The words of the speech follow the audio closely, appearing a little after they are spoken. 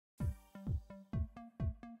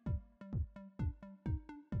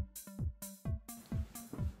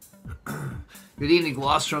Good evening,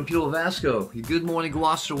 Gloucester. I'm Peter Lovasco, your Good Morning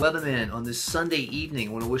Gloucester weatherman on this Sunday evening.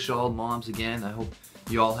 I want to wish all moms again. I hope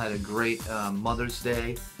you all had a great Mother's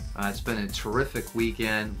Day. It's been a terrific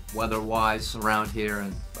weekend weather-wise around here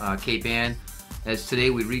in Cape Ann. As today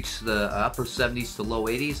we reached the upper 70s to low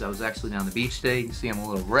 80s. I was actually down the beach today. You can see I'm a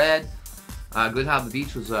little red. Good Harbor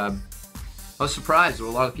Beach was, I was surprised. There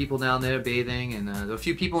were a lot of people down there bathing, and there were a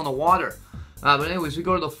few people in the water. But anyways, we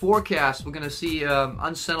go to the forecast. We're going to see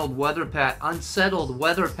unsettled weather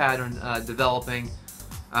pattern developing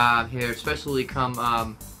here, especially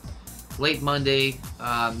come late Monday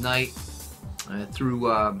night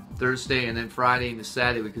through Thursday, and then Friday into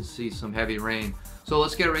Saturday we could see some heavy rain. So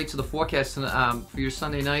let's get right to the forecast for your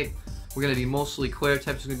Sunday night. We're going to be mostly clear.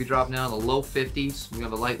 Temperature's going to be dropping down to the low 50s. We're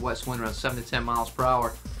going to have a light west wind around 7 to 10 miles per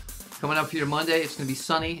hour. Coming up here Monday, it's going to be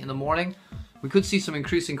sunny in the morning. We could see some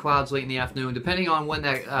increasing clouds late in the afternoon, depending on when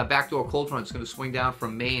that backdoor cold front is going to swing down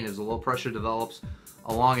from Maine as the low pressure develops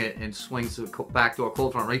along it and swings the backdoor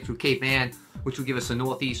cold front right through Cape Ann, which will give us a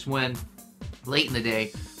northeast wind late in the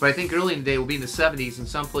day. But I think early in the day will be in the 70s, and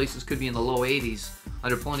some places could be in the low 80s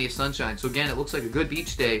under plenty of sunshine. So again, it looks like a good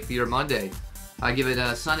beach day for your Monday. I give it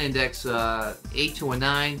a sun index 8 to a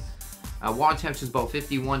 9. Water temperature is about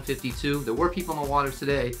 51, 52. There were people in the water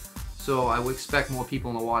today, so I would expect more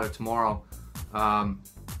people in the water tomorrow.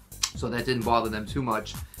 So that didn't bother them too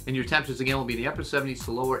much. And your temperatures again will be in the upper 70s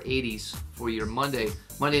to lower 80s for your Monday.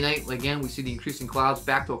 Monday night, again, we see the increasing clouds.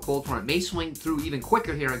 Backdoor cold front may swing through even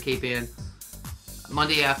quicker here in Cape Ann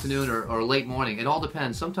Monday afternoon or late morning. It all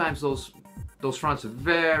depends. Sometimes those fronts are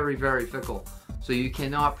very, very fickle, so you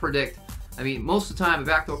cannot predict. I mean, most of the time a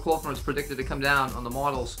backdoor cold front is predicted to come down on the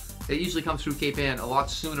models. It usually comes through Cape Ann a lot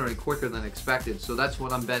sooner and quicker than expected. So that's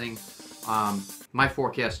what I'm betting my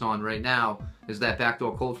forecast on right now, is that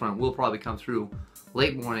backdoor cold front will probably come through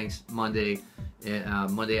late mornings Monday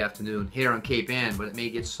afternoon here on Cape Ann, but it may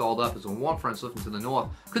get stalled up as a warm front's lifting to the north.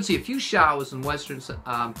 Could see a few showers in western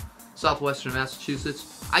southwestern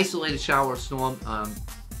Massachusetts. Isolated shower storm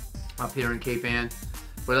up here in Cape Ann.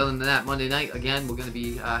 But other than that, Monday night, again, we're going to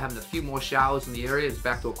be having a few more showers in the area as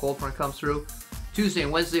backdoor cold front comes through. Tuesday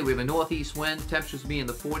and Wednesday, we have a northeast wind. Temperatures will be in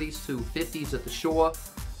the 40s to 50s at the shore.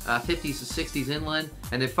 50s to 60s inland,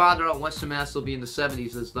 and then farther out western Mass will be in the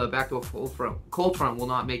 70s as the backdoor cold front will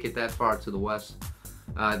not make it that far to the west.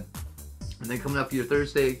 And then coming up here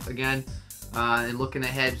Thursday again, and looking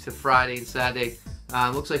ahead to Friday and Saturday,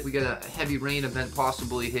 looks like we got a heavy rain event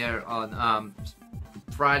possibly here on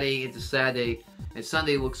Friday into Saturday, and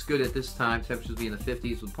Sunday looks good at this time. Temperatures will be in the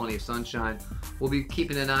 50s with plenty of sunshine. We'll be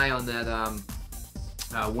keeping an eye on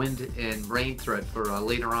that wind and rain threat for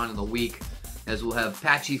later on in the week, as we'll have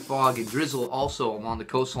patchy fog and drizzle also along the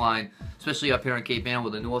coastline, especially up here in Cape Ann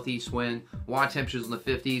with a northeast wind, water temperatures in the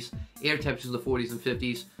 50s, air temperatures in the 40s and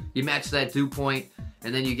 50s. You match that dew point,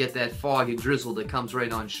 and then you get that fog and drizzle that comes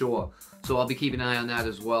right on shore. So I'll be keeping an eye on that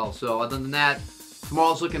as well. So other than that,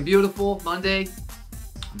 tomorrow's looking beautiful, Monday,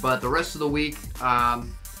 but the rest of the week,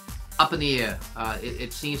 up in the air.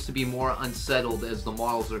 It seems to be more unsettled as the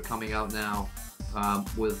models are coming out now.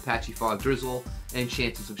 With patchy fog, drizzle, and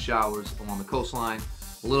chances of showers along the coastline.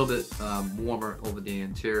 A little bit warmer over the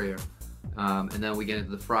interior. And then we get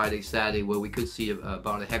into the Friday, Saturday, where we could see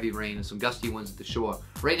about a heavy rain and some gusty winds at the shore.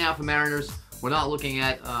 Right now for Mariners, we're not looking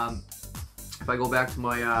at, if I go back to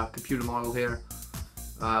my computer model here,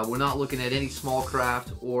 we're not looking at any small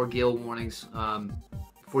craft or gale warnings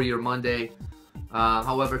for your Monday.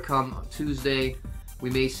 However, come Tuesday, we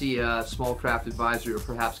may see a small craft advisory or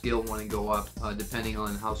perhaps gale warning go up, depending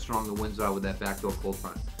on how strong the winds are with that backdoor cold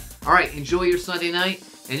front. All right, enjoy your Sunday night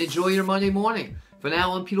and enjoy your Monday morning. For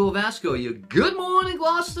now, I'm Peter Lovasco, your Good Morning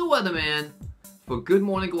Gloucester weatherman for Good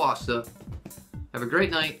Morning Gloucester. Have a great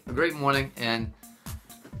night, a great morning, and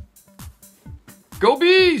go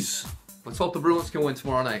Bees! Let's hope the Bruins can win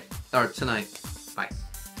tomorrow night, or tonight. Bye.